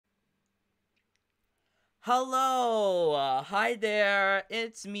Hello! Hi there!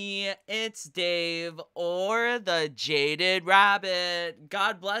 It's me, it's Dave, or the Jaded Rabbit.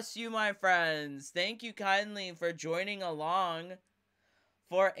 God bless you, my friends. Thank you kindly for joining along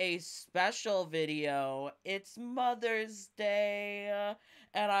for a special video. It's Mother's Day,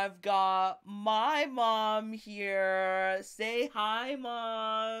 and I've got my mom here. Say hi,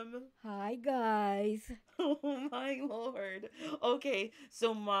 Mom. Hi guys, Oh my lord. Okay,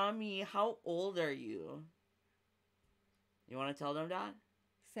 so mommy, how old are you? You want to tell them that?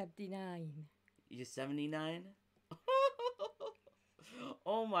 79. You're 79?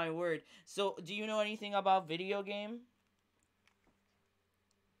 Oh my word. So, do you know anything about video game?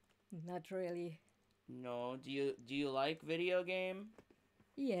 Not really. No. Do you like video game?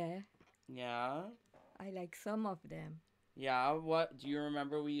 Yeah, Yeah. I like some of them. Yeah, what do you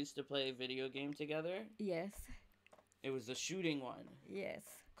remember we used to play a video game together? Yes, It was the shooting one. yes,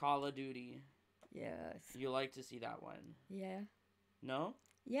 Call of Duty. yes, You like to see that one? yeah, No?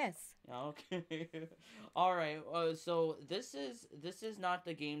 yes. Yeah, okay. All right. So this is not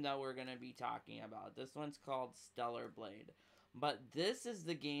the game that we're gonna be talking about. This one's called Stellar Blade, but this is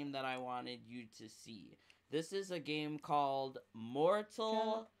the game that I wanted you to see. This is a game called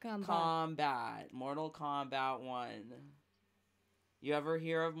Mortal Combat. Kombat. Mortal Kombat 1. You ever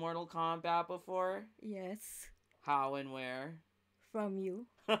hear of Mortal Kombat before? Yes, How and where? from you.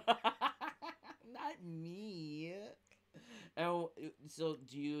 Not me. Oh, so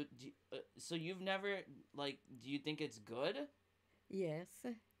so you've never do you think it's good? Yes,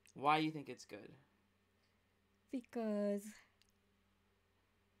 Why you think it's good? because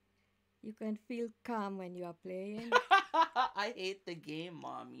you can feel calm when you are playing. I hate the game,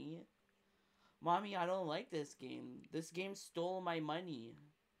 mommy. Mommy, I don't like this game. This game stole my money.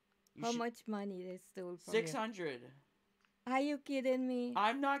 You How should much money they stole from you? 600. Are you kidding me?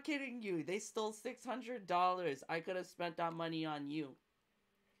 I'm not kidding you. They stole $600. I could have spent that money on you.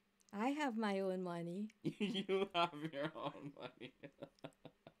 I have my own money. You have your own money.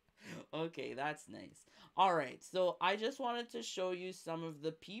 Okay, that's nice. All right, so I just wanted to show you some of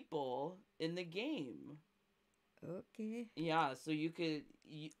the people in the game. Okay. Yeah, so you could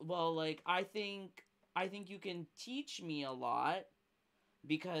well, like I think you can teach me a lot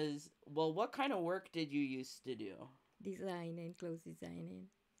because well, what kind of work did you used to do? Designing, clothes designing.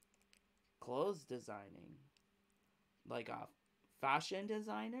 Clothes designing. Like a fashion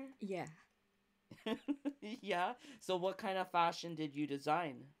designer? Yeah. Yeah. So what kind of fashion did you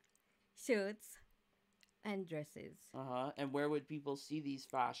design? Shirts and dresses. Uh-huh. And where would people see these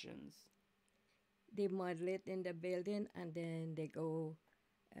fashions? They model it in the building and then they go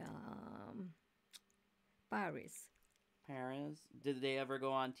um, Paris. Paris? Did they ever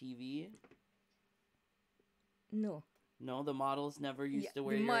go on TV? No. No, the models never Yeah, used to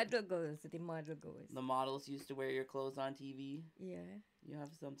wear your the model goes. the models used to wear your clothes on TV. Yeah. You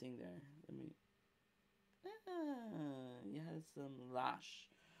have something there. Let me you have some lash.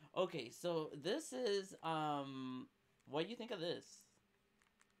 Okay, so this is what do you think of this?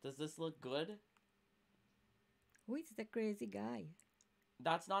 Does this look good? Who is the crazy guy?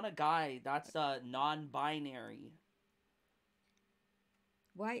 That's not a guy, that's a non-binary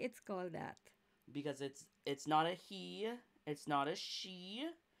Why it's called that? because it's not a he, it's not a she,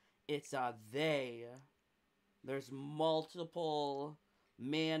 it's a they. There's multiple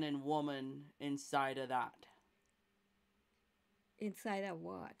man and woman inside of Inside of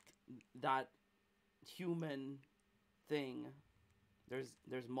what? that human thing.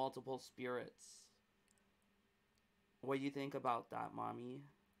 There's multiple spirits. What do you think about that, mommy?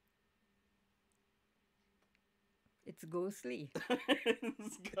 It's ghostly.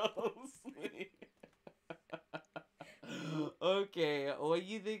 It's ghostly. Okay, what do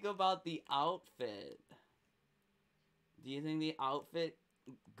you think about the outfit? Do you think the outfit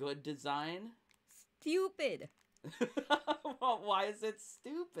good design? Stupid. Well, why is it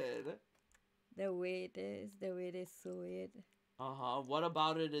stupid? The way they sew it. Uh-huh. What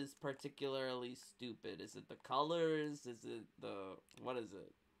about it is particularly stupid? Is it the colors? Is it the what is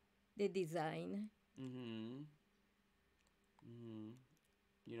it? The design. Mm-hmm. Mm-hmm.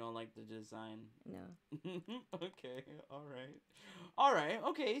 You don't like the design. No. Okay, all right. All right.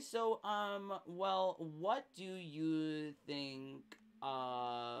 Okay, so well, what do you think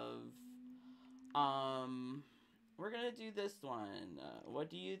of um we're going to do this one. What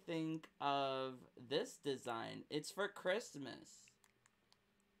do you think of this design? It's for Christmas.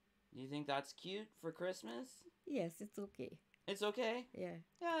 Do you think that's cute for Christmas? Yes, it's okay. It's okay? Yeah.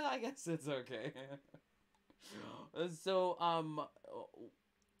 Yeah, I guess it's okay. So,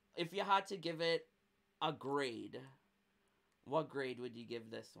 if you had to give it a grade, what grade would you give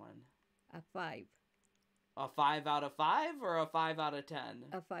this one? A 5. A 5 out of 5 or a 5 out of 10?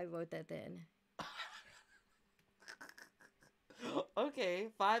 A 5 out of 10. Okay,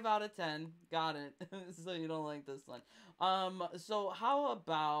 5 out of 10. Got it. So you don't like this one. So how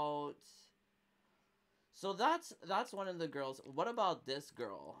about so that's one of the girls. What about this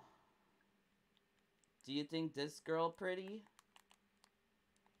girl? Do you think this girl pretty?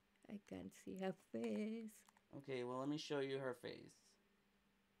 I can't see her face. Okay, well let me show you her face.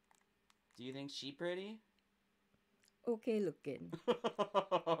 Do you think she pretty? Okay looking.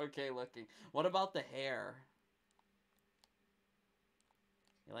 Okay, looking. What about the hair?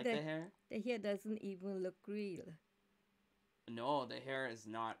 You like The, the hair? the hair doesn't even look real. No, the hair is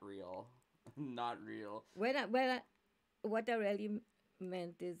not real. Not real. What I really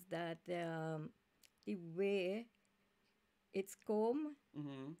meant is that the way it's combed,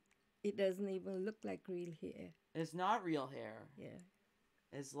 Mhm. it doesn't even look like real hair. It's not real hair. Yeah,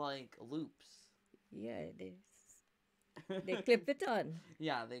 It's like loops. yeah, it is. They clip it on.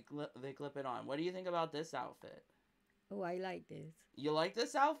 Yeah, they clip it on. What do you think about this outfit? Oh, I like this. You like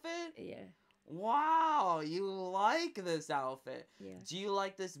this outfit? Yeah, Wow, you like this outfit. yeah. Do you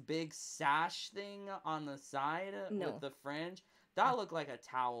like this big sash thing on the side with No, the fringe? That look like a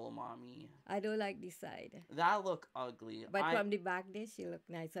towel, mommy. I don't like this side. That look ugly. But from the back, there she look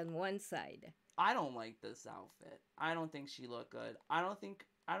nice on one side. I don't like this outfit. I don't think she look good. I don't think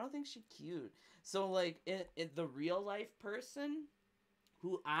she cute. So like the real life person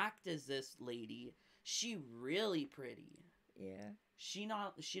who act as this lady, she really pretty. Yeah. She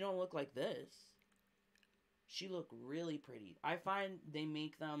don't look like this. She look really pretty. I find they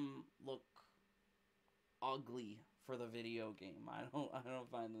make them look ugly for the video game. I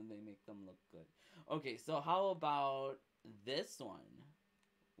don't find them they make them look good. Okay, so how about this one?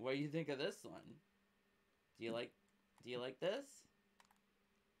 What do you think of this one? Do you like this?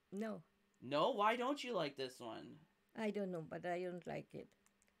 No, No, why don't you like this one? I don't know, but I don't like it.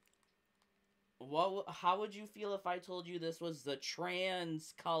 How would you feel if I told you this was the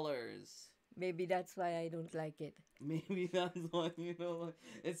trans colors? Maybe that's why I don't like it. Maybe that's why you know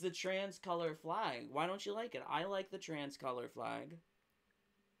it's the trans color flag. Why don't you like it? I like the trans color flag.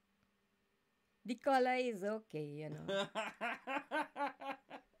 The color is okay, you know.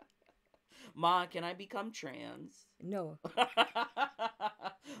 Ma, can I become trans? No.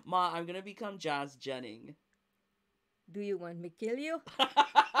 Ma, I'm gonna become Jazz Jennings. Do you want me kill you?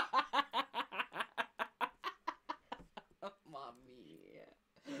 Mommy.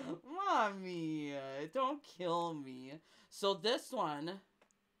 Mommy, don't kill me. So this one,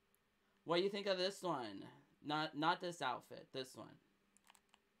 what do you think of this one? Not this outfit, this one.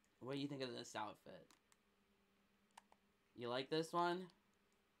 What do you think of this outfit? You like this one?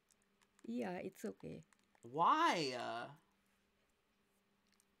 Yeah, it's okay. Why?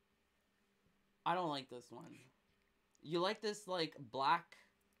 I don't like this one. You like this like black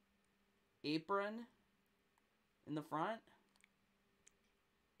apron in the front?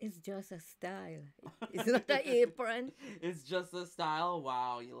 It's just a style. It's not an apron. It's just a style.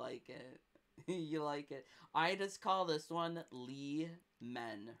 Wow, you like it. You like it. I just call this one Lee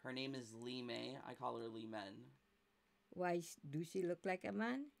Men. Her name is Lee May. I call her Lee Men. Why do she look like a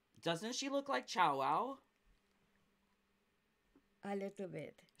man? Doesn't she look like Chow Wow? A little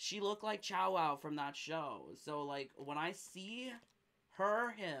bit. She looked like Chow Wow from that show. So like when I see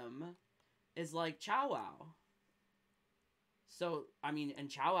him is like Chow Wow. So I mean, and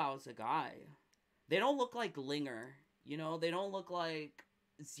Chow Wow is a guy. They don't look like Linger, you know. They don't look like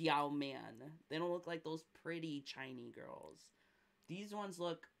Xiao Man. They don't look like those pretty Chinese girls. These ones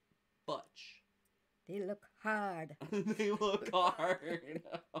look butch. They look hard. They look hard.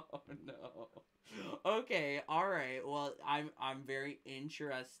 Oh no. Okay, all right. Well, I'm very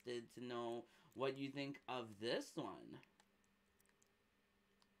interested to know what you think of this one.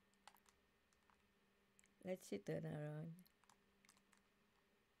 Let's see, turn around.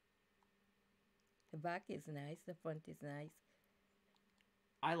 The back is nice. The front is nice.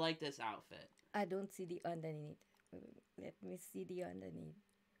 I like this outfit. I don't see the underneath. Let me see the underneath.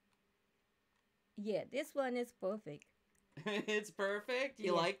 Yeah, this one is perfect. It's perfect.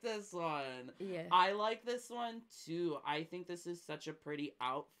 You Yeah. like this one. Yeah, I like this one too. I think this is such a pretty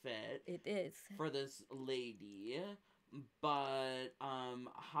outfit it is. for this lady. But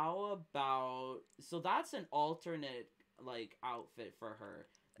how about so that's an alternate like outfit for her.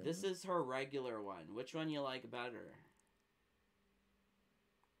 This is her regular one. Which one you like better?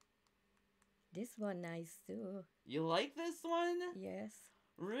 This one nice too. You like this one? Yes.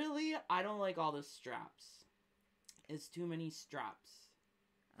 Really? I don't like all the straps. It's too many straps.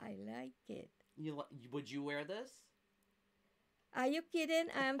 I like it. Would you wear this? Are you kidding?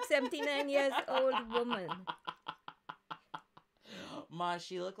 I'm 79 years old woman. Ma,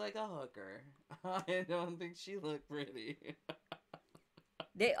 she looked like a hooker. I don't think she looked pretty.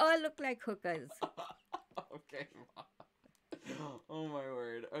 They all look like hookers. Okay, Ma. Oh my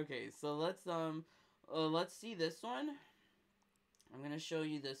word. Okay, so let's see this one. I'm gonna show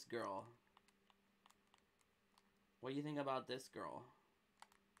you this girl. What do you think about this girl?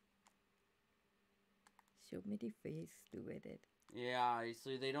 Show me the face to with it. Yeah,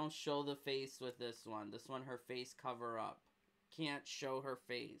 so they don't show the face with this one. This one, her face cover up. Can't show her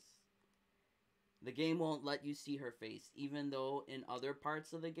face. The game won't let you see her face, even though in other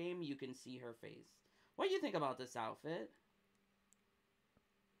parts of the game you can see her face. What do you think about this outfit?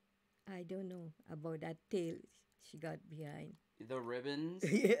 I don't know about that tail she got behind. The ribbons?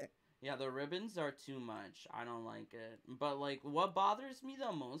 Yeah. Yeah, the ribbons are too much. I don't like it. But, like, what bothers me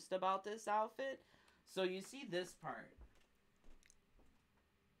the most about this outfit? So, you see this part.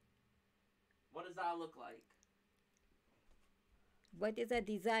 What does that look like? What is a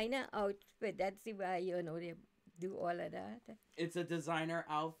designer outfit? That's why they do all of that. It's a designer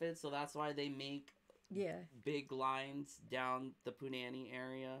outfit, so that's why they make Yeah. big lines down the punani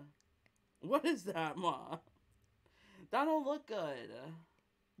area. What is that, Ma? That don't look good.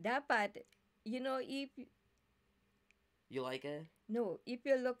 That part, if You like it? no, if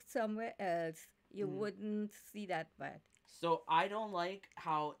you look somewhere else, you Mhm. wouldn't see that part. So I don't like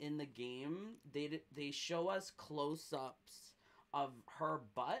how in the game they show us close-ups of her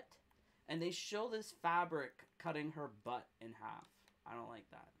butt, and they show this fabric cutting her butt in half. I don't like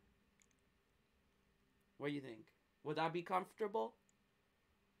that. What do you think? Would that be comfortable?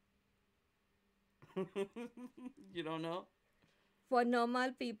 You don't know? For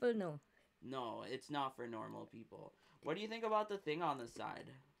normal people, no. No, it's not for normal people. What do you think about the thing on the side?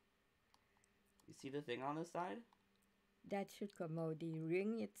 You see the thing on the side? That should come out. The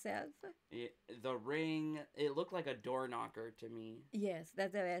ring itself. The ring, it looked like a door knocker to me. Yes,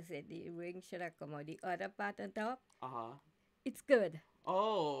 that's what I said. The ring should have come out. The other part on top, Uh-huh. it's good.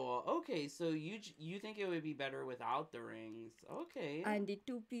 Oh, okay. So you think it would be better without the rings? Okay. And the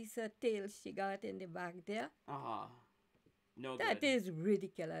two-piece of tail she got in the back there, Uh-huh. No that good. is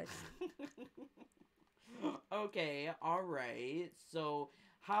ridiculous. Okay, all right. So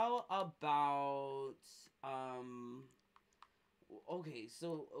how about okay,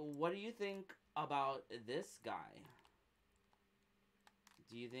 so what do you think about this guy?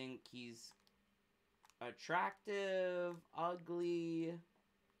 Do you think he's attractive, ugly,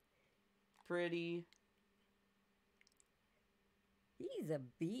 pretty? He's a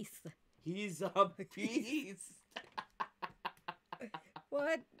beast. He's a beast.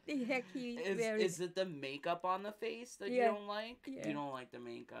 What the heck he's wearing? Is it the makeup on the face that you Yeah. don't like? Yeah. You don't like the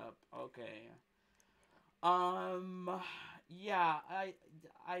makeup. Okay. Um yeah,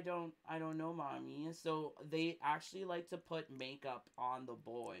 I don't know, mommy. So they actually like to put makeup on the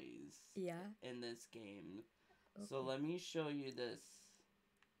boys Yeah. in this game. So Okay. let me show you this.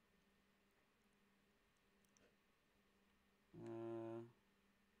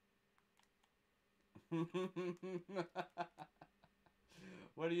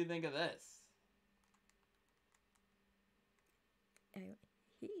 What do you think of this? I-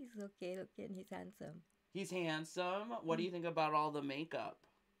 He's okay looking. He's handsome. He's handsome. What do you think about all the makeup?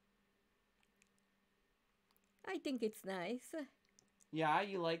 I think it's nice. Yeah,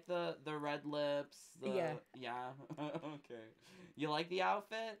 you like the red lips, Yeah. yeah. Okay. You like the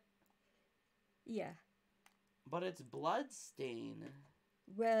outfit? Yeah. But it's blood stain.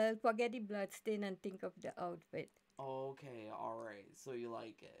 Well, forget the bloodstain and think of the outfit. Okay, all right. So you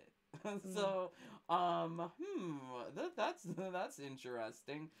like it. Mm. So, that's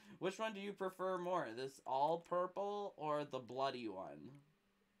interesting. Which one do you prefer more? This all purple or the bloody one?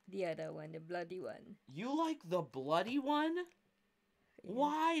 The other one, the bloody one. You like the bloody one? Yeah.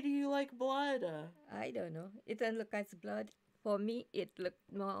 Why do you like blood? I don't know. It doesn't look as blood. For me, it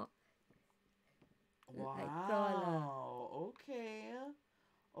looked more like color. Wow. Okay.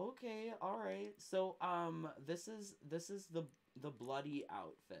 Okay. All right. So this is the bloody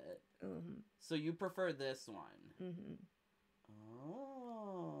outfit. Mm-hmm. So you prefer this one? Mm-hmm.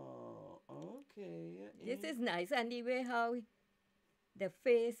 Oh. Okay. This is nice. And the way how the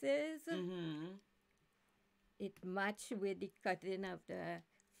face is, Mhm. it match with the cutting of the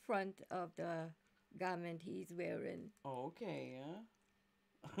front of the garment he's wearing. Okay.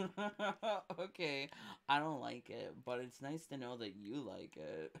 Okay. I don't like it, but it's nice to know that you like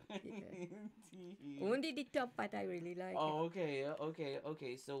it. Only the top part I really like. Oh, okay, okay,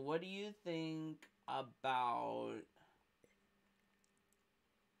 okay. So, what do you think about?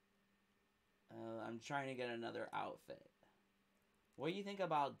 I'm trying to get another outfit. What do you think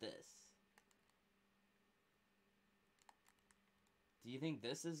about this? Do you think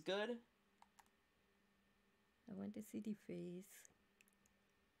this is good? I want to see the face.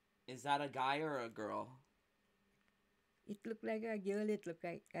 Is that a guy or a girl? It look like a girl. It look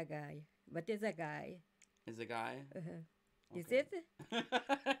like a guy, but it's a guy. Is a guy? Uh-huh. Is Okay. it?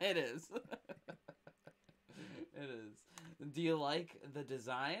 It is. It is. Do you like the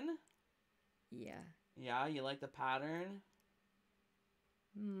design? Yeah. Yeah, you like the pattern?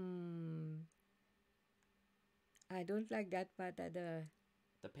 Hmm. I don't like that part of the.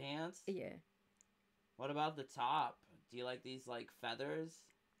 The pants? Yeah. What about the top? Do you like these like feathers?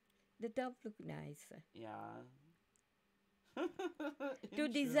 The top look nice. Yeah. To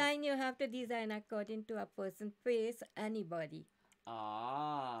design, you have to design according to a person's face, anybody.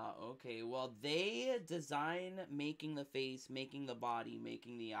 Ah, okay. Well, they design making the face, making the body,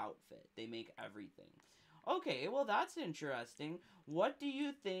 making the outfit. They make everything. Okay, well, that's interesting. What do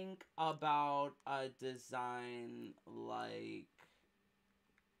you think about a design like.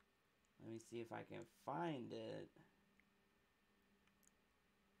 Let me see if I can find it.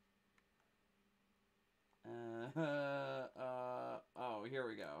 Oh, here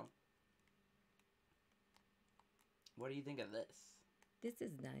we go. What do you think of this? This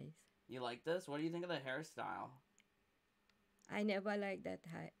is nice. You like this? What do you think of the hairstyle? I never liked that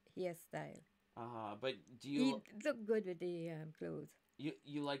hairstyle. But do He you look good with the clothes.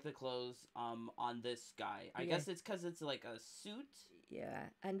 you like the clothes on this guy? I Yeah. guess it's because it's like a suit. Yeah,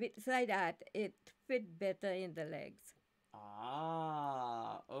 and beside that, it fit better in the legs.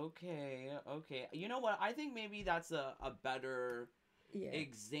 Ah, okay, okay. You know what? I think maybe that's a better Yeah.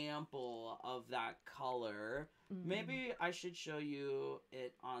 example of that color. Maybe I should show you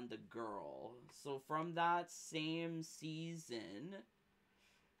it on the girl. So from that same season,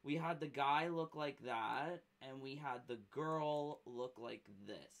 we had the guy look like that, and we had the girl look like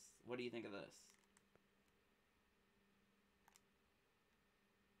this. What do you think of this?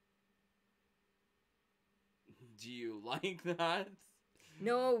 Do you like that?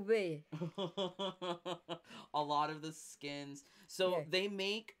 No way. A lot of the skins. So Yeah. they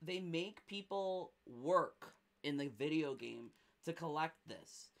make people work in the video game to collect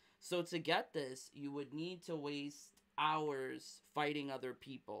this. So to get this, you would need to waste hours fighting other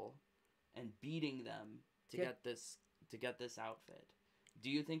people and beating them to Ju- get this outfit. Do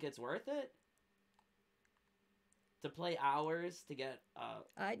you think it's worth it? To play hours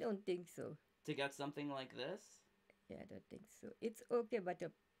I don't think so. to get something like this? Yeah, I don't think so. It's okay, but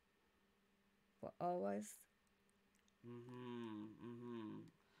for hours.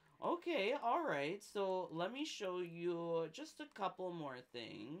 Okay, all right. So let me show you just a couple more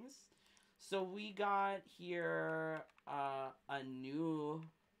things. So we got here a new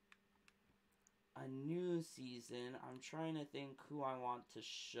season. I'm trying to think who I want to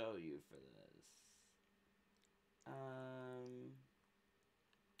show you for this.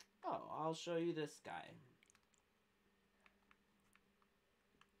 Oh, I'll show you this guy.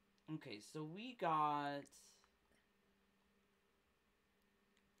 Okay, so we got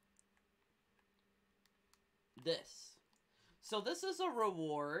this. So this is a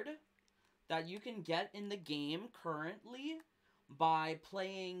reward that you can get in the game currently by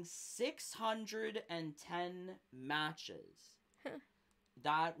playing 610 matches.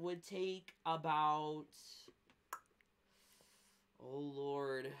 That would take about, oh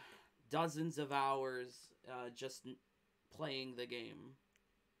lord, dozens of hours just playing the game.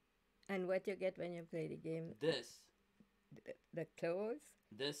 And what you get when you play the game? This Clothes.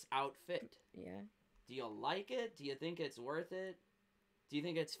 this outfit. Yeah. Do you like it? Do you think it's worth it? Do you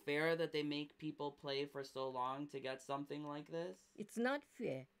think it's fair that they make people play for so long to get something like this? It's not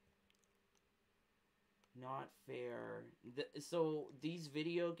fair. Not fair. So these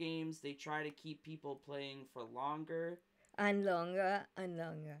video games, they try to keep people playing for longer And longer and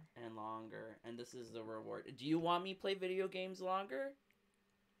longer. and longer, and this is the reward. Do you want me to play video games longer?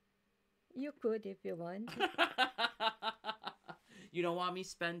 You could if you want. You don't want me to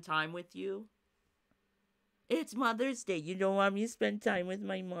spend time with you? It's Mother's Day. You don't want me to spend time with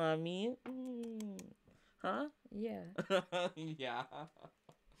my mommy? Huh? Yeah. Yeah.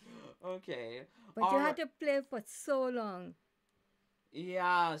 Okay. But you had to play for so long.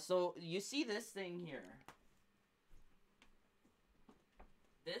 Yeah, so you see this thing here.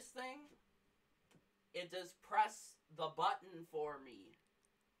 This thing, it does press the button for me.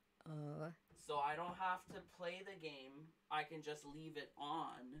 So I don't have to play the game. I can just leave it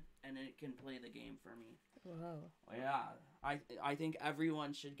on and it can play the game for me. Wow. Yeah, I think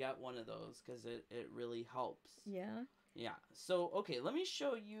everyone should get one of those because it really helps. Yeah. Yeah. So okay, let me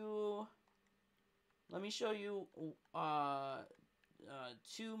show you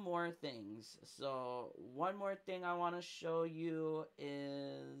two more things. So one more thing I want to show you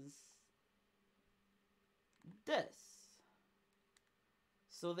is this.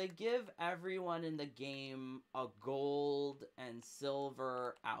 So they give everyone in the game a gold and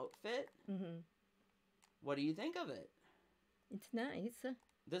silver outfit. Mm-hmm. What do you think of it? It's nice.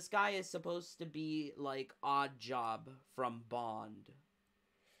 This guy is supposed to be like Odd Job from Bond.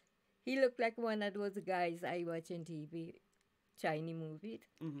 He looked like one of those guys I watch on TV, Chinese movies.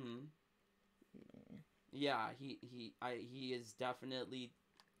 Mm-hmm. Yeah, he is definitely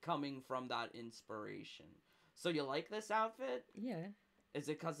coming from that inspiration. So you like this outfit? Yeah. Is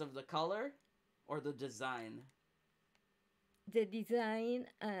it because of the color or the design? The design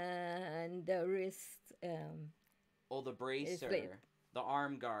and the wrist, Oh, the it's bracer, like, the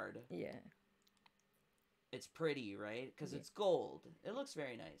arm guard. yeah, It's pretty, right? Because yeah, it's gold. It looks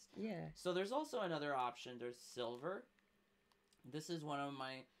very nice. yeah. So there's also another option. There's silver. This is one of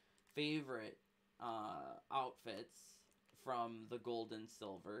my favorite outfits from the gold and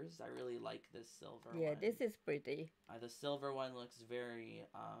silvers. I really like this silver Yeah, one. this is pretty. The silver one looks very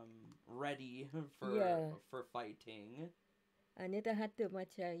ready for Yeah. for fighting. And it had too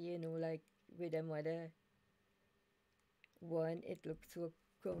much, like with the mother one, it looks so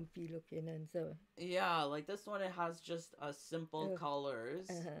comfy looking and so. Yeah, like this one, it has just simple Oh, colors.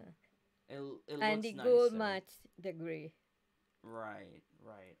 uh-huh. It And looks the gold nicer. match the gray. Right,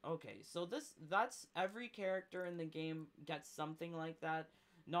 right. Okay, so that's every character in the game gets something like that.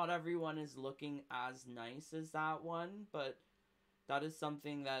 Not everyone is looking as nice as that one, but that is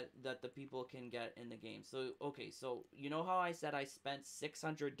something that the people can get in the game. So, okay, so you know how I said I spent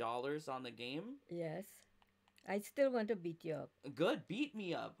 $600 on the game? Yes. I still want to beat you up. Good, beat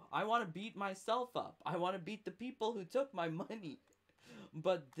me up. I want to beat myself up. I want to beat the people who took my money.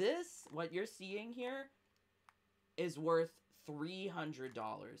 But this, what you're seeing here, is worth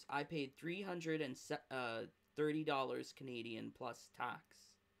 $300. I paid $330 Canadian plus tax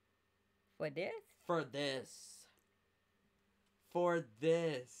For this? for this. For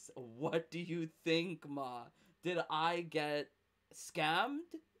this. What do you think, Ma? Did I get scammed?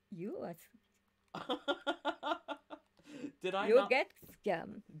 You was Did I you not? get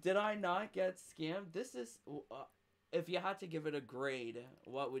scammed. Did I not get scammed? This is. If you had to give it a grade,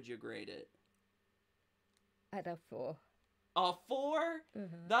 what would you grade it? At a 4. A 4? Uh-huh.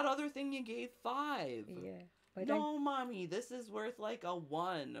 That other thing you gave 5. Yeah. But No, mommy, this is worth like a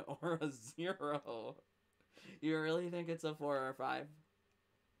 1 or a 0. You really think it's a 4 or 5?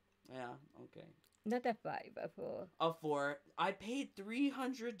 Yeah, okay. not a 5, a 4. A 4. I paid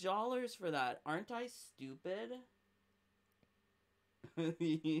 $300 for that. Aren't I stupid? What do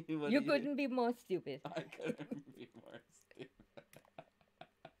You couldn't be more stupid. I couldn't be more stupid.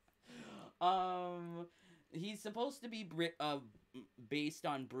 He's supposed to be based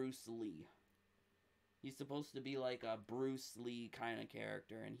on Bruce Lee. He's supposed to be like a Bruce Lee kind of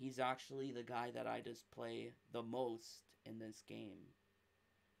character, and he's actually the guy that I just play the most in this game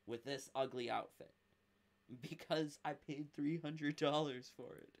with this ugly outfit because I paid $300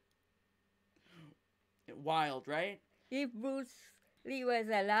 for it. Wild, right? If Bruce Lee was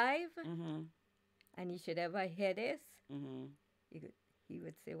alive Mm-hmm. and he should ever hear this, Mm-hmm. he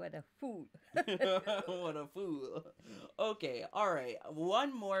would say, "What a fool." What a fool. Okay, alright.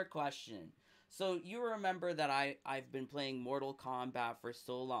 One more question. So you remember that I've been playing Mortal Kombat for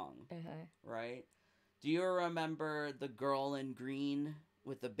so long, Uh-huh. right? Do you remember the girl in green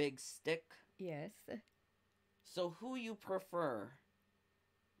with the big stick? Yes. So who you prefer?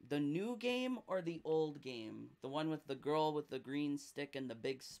 The new game or the old game? The one with the girl with the green stick and the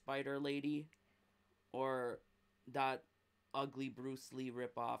big spider lady? Or that ugly Bruce Lee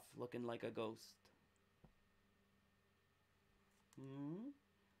ripoff looking like a ghost? Hmm?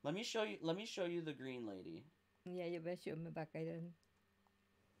 Let me show you the green lady. Yeah, you better show me back. I don't.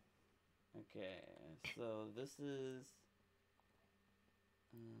 Okay, so this is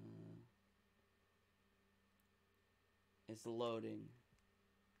it's loading.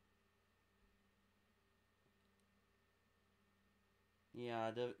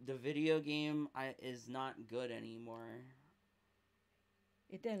 Yeah, the video game is not good anymore.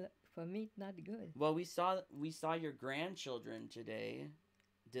 For me, it's not good. Well, we saw your grandchildren today.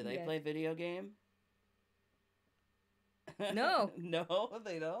 Do they Yes. play video game? No. No,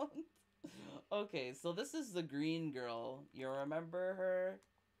 they don't. Okay, so this is the green girl. You remember her?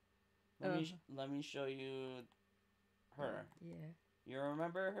 Let me show you her. Yeah. You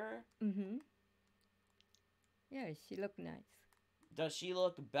remember her? Mm-hmm. Yeah, she looked nice. Does she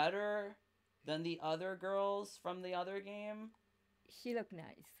look better than the other girls from the other game? She looked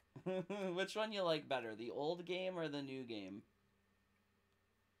nice. Which one you like better, the old game or the new game?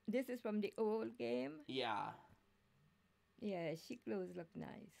 This is from the old game. Yeah. Yeah, she clothes look nice.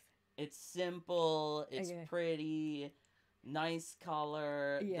 It's simple, it's Yeah. pretty, nice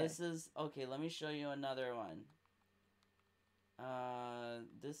color. Yeah. This is okay, let me show you another one.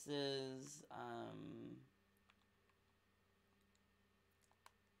 This is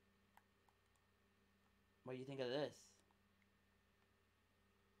what do you think of this?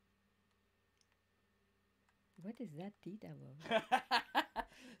 What is that teeth about?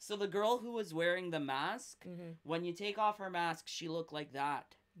 So the girl who was wearing the mask, Mm-hmm. when you take off her mask, she looked like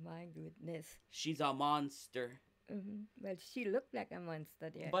that. My goodness. She's a monster. Mm-hmm. Well, she looked like a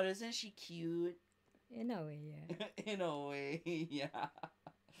monster there. But isn't she cute? In a way, yeah. In a way, yeah.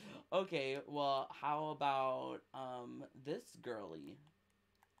 Okay, well, how about this girly?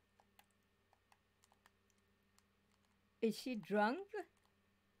 Is she drunk?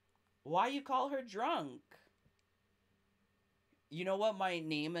 Why you call her drunk? You know what my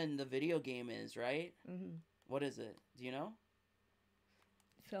name in the video game is, right? Mm-hmm. What is it? Do you know?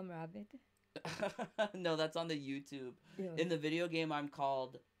 Some rabbit. No, that's on the YouTube. Yeah. In the video game, I'm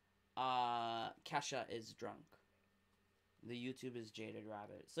called Kesha is drunk. The YouTube is Jaded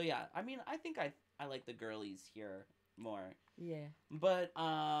Rabbit. So yeah, I mean, I think I like the girlies here more. Yeah. But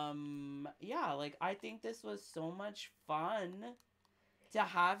yeah, like I think this was so much fun to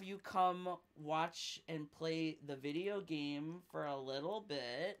have you come watch and play the video game for a little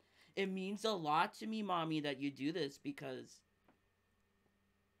bit. It means a lot to me, Mommy, that you do this because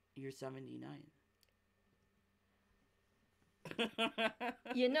you're 79.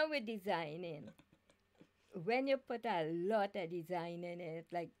 You know, with designing, when you put a lot of design in it,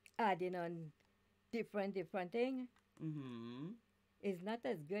 like adding on different things, Mm-hmm. it's not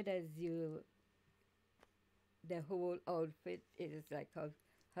as good as you. The whole outfit is like how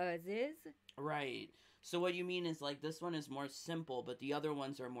hers is. Right. So what you mean is like this one is more simple, but the other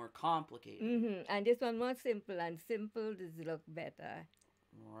ones are more complicated. Mm-hmm. And this one more simple, and simple does look better.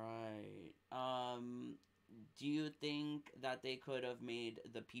 Right. Do you think that they could have made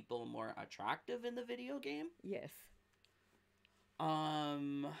the people more attractive in the video game? Yes.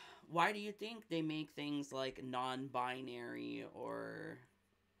 Why do you think they make things like non-binary or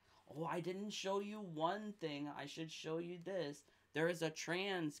oh, I didn't show you one thing. I should show you this. There is a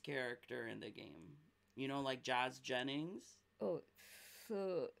trans character in the game. You know, like Jazz Jennings. Oh,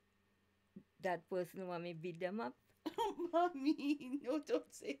 so that person want me beat them up? Mommy, no,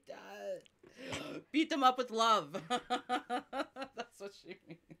 don't say that. Beat them up with love. That's what she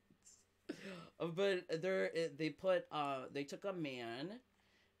means. But they took a man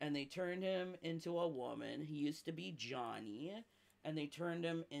and they turned him into a woman. He used to be Johnny, and they turned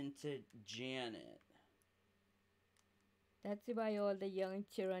him into Janet. That's why all the young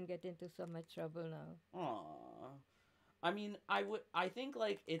children get into so much trouble now. Aww. I mean, I think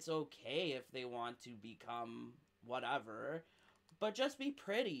like it's okay if they want to become whatever, but just be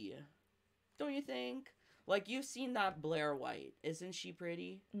pretty. Don't you think? Like you've seen that Blair White, isn't she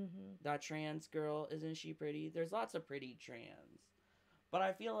pretty? Mm-hmm. That trans girl, isn't she pretty? There's lots of pretty trans. But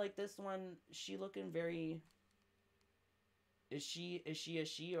I feel like this one, she looking very. Is she a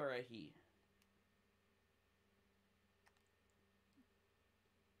she or a he?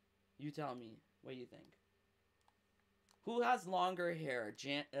 You tell me. What do you think? Who has longer hair,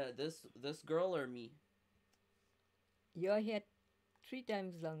 this girl or me? Your hair 3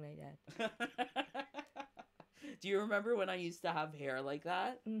 times long like that. Do you remember when I used to have hair like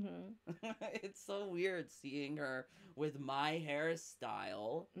that? Mm-hmm. It's so weird seeing her with my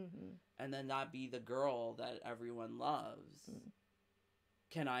hairstyle Mm-hmm. and then not be the girl that everyone loves. Mm.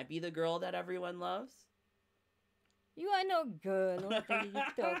 Can I be the girl that everyone loves? You are no girl. What are you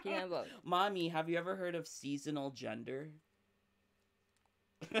talking about? Mommy, have you ever heard of seasonal gender?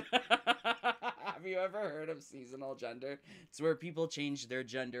 Have you ever heard of seasonal gender? It's where people change their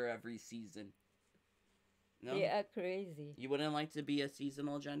gender every season. No? They are crazy. You wouldn't like to be a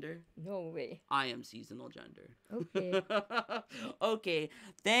seasonal gender? No way. I am seasonal gender. Okay. Okay.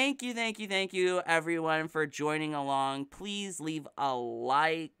 Thank you, everyone, for joining along. Please leave a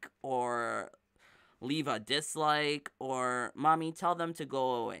like or leave a dislike, or Mommy, tell them to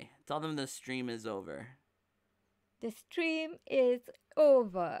go away. Tell them the stream is over. The stream is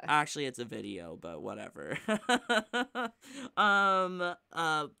over. Actually, it's a video, but whatever.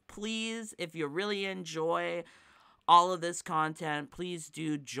 Please, if you really enjoy all of this content, please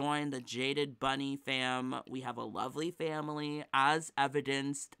do join the Jaded Bunny fam. We have a lovely family, as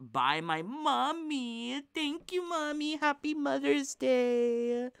evidenced by my mommy. Thank you, Mommy. Happy Mother's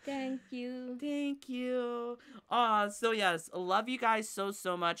Day. Thank you. Thank you. So yes, love you guys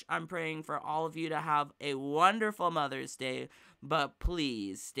so much. I'm praying for all of you to have a wonderful Mother's Day. But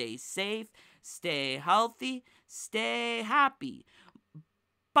please stay safe, stay healthy, stay happy.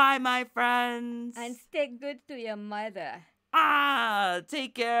 Bye, my friends. And stay good to your mother.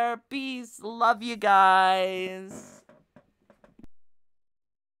 Take care. Peace. Love you guys.